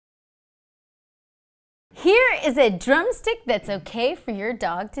is a drumstick that's okay for your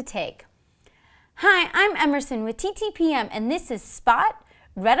dog to take. Hi, I'm Emerson with TTPM, and this is Spot,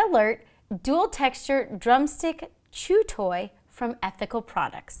 Red Alert, Dual Texture Drumstick Chew Toy from Ethical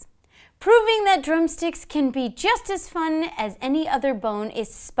Products. Proving that drumsticks can be just as fun as any other bone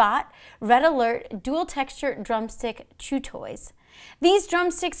is Spot, Red Alert, Dual Texture Drumstick Chew Toys. These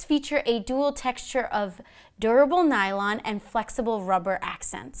drumsticks feature a dual texture of durable nylon and flexible rubber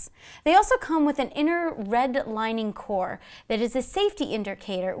accents. They also come with an inner red lining core that is a safety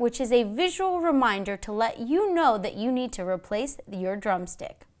indicator, which is a visual reminder to let you know that you need to replace your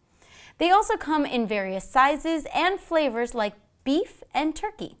drumstick. They also come in various sizes and flavors like beef and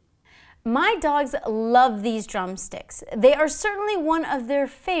turkey. My dogs love these drumsticks. They are certainly one of their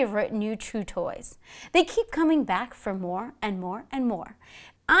favorite new chew toys. They keep coming back for more and more and more.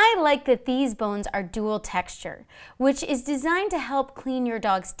 I like that these bones are dual texture, which is designed to help clean your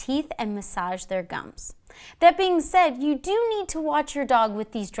dog's teeth and massage their gums. That being said, you do need to watch your dog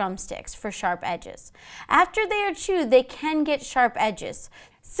with these drumsticks for sharp edges. After they are chewed, they can get sharp edges.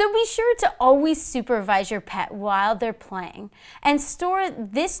 So be sure to always supervise your pet while they're playing and store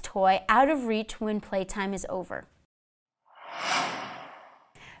this toy out of reach when playtime is over.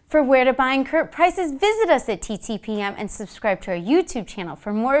 For where to buy and current prices, visit us at TTPM and subscribe to our YouTube channel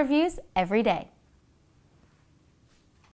for more reviews every day.